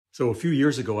So a few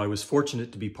years ago, I was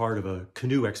fortunate to be part of a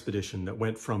canoe expedition that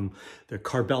went from the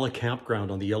Carbella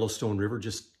campground on the Yellowstone River,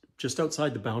 just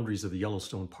outside the boundaries of the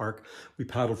Yellowstone Park. We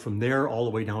paddled from there all the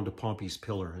way down to Pompey's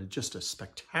Pillar, and just a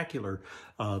spectacular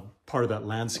part of that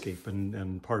landscape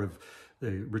and part of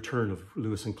the return of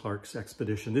Lewis and Clark's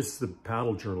expedition. This is the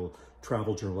travel journal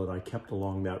that I kept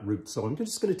along that route. So I'm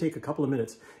just going to take a couple of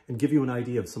minutes and give you an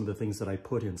idea of some of the things that I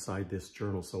put inside this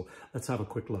journal. So let's have a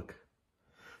quick look.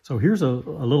 So here's a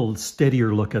little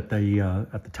steadier look at the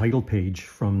title page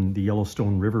from the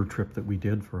Yellowstone River trip that we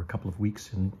did for a couple of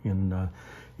weeks in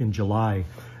July.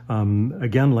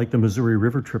 Again, like the Missouri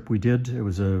River trip we did, it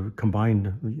was a combined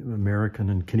American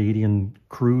and Canadian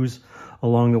cruise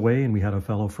along the way, and we had a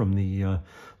fellow from the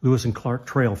Lewis and Clark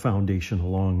Trail Foundation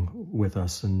along with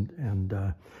us, and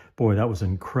boy, that was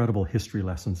incredible history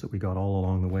lessons that we got all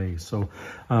along the way. So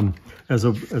as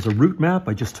a route map,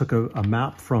 I just took a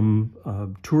map from a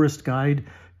tourist guide,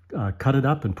 cut it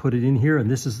up and put it in here. And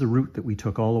this is the route that we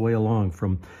took all the way along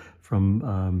from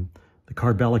the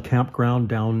Carbella campground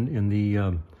down in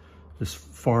the this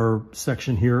far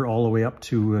section here, all the way up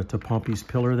to Pompey's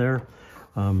Pillar there.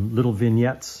 Little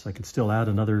vignettes. I could still add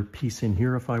another piece in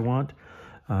here if I want.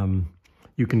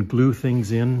 You can glue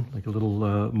things in, like a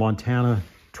little Montana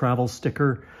travel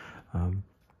sticker.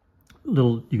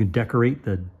 You can decorate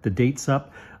the dates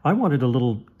up. I wanted a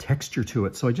little texture to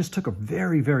it, so I just took a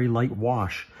very, very light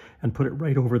wash and put it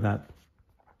right over that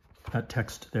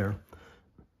text there.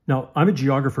 Now, I'm a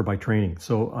geographer by training,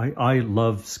 so I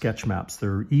love sketch maps.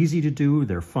 They're easy to do,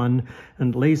 they're fun,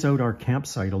 and lays out our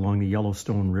campsite along the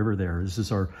Yellowstone River there. This is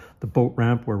the boat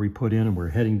ramp where we put in, and we're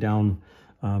heading down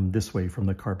this way from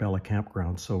the Carbella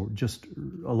campground. So just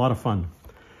a lot of fun.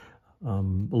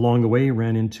 Along the way,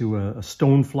 ran into a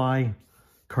stonefly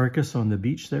carcass on the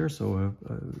beach there, so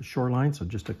a shoreline, so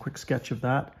just a quick sketch of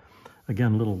that.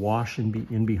 Again, a little wash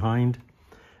in behind.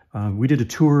 We did a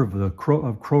tour of the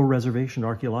Crow Reservation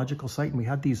archaeological site, and we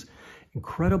had these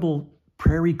incredible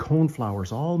prairie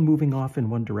coneflowers all moving off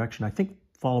in one direction, I think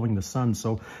following the sun.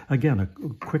 So again, a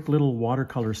quick little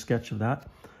watercolor sketch of that.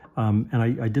 And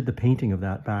I did the painting of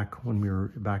that back when we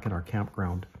were back at our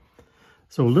campground.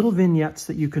 So little vignettes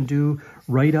that you can do,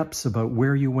 write-ups about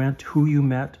where you went, who you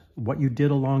met, what you did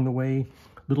along the way,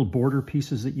 little border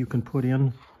pieces that you can put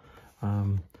in.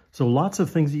 So lots of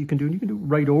things that you can do. And you can do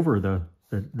right over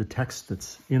the text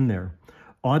that's in there.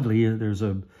 Oddly, there's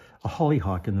a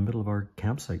hollyhock in the middle of our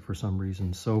campsite for some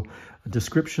reason. So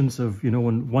descriptions of,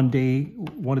 when one day,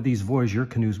 one of these Voyageur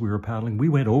canoes we were paddling, we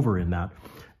went over in that.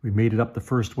 We made it up the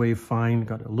first wave fine,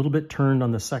 got a little bit turned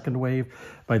on the second wave.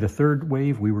 By the third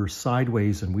wave, we were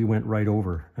sideways and we went right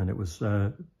over. And it was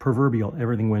proverbial.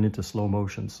 Everything went into slow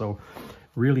motion. So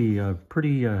really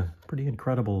pretty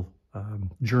incredible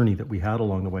journey that we had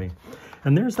along the way.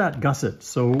 And there's that gusset.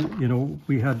 So,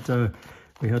 we had a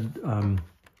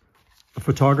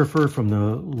photographer from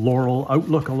the Laurel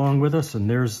Outlook along with us. And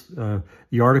there's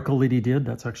the article that he did.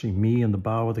 That's actually me in the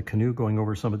bow of the canoe going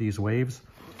over some of these waves.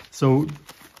 So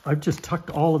I've just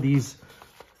tucked all of these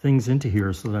things into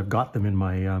here so that I've got them in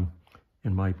my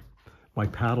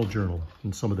paddle journal,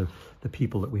 and some of the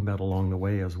people that we met along the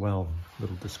way as well,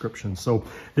 little descriptions. So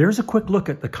there's a quick look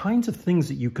at the kinds of things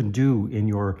that you can do in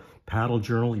your paddle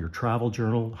journal, your travel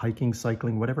journal, hiking,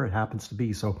 cycling, whatever it happens to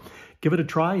be. So give it a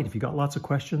try. If you got lots of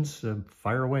questions,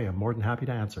 fire away. I'm more than happy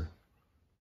to answer.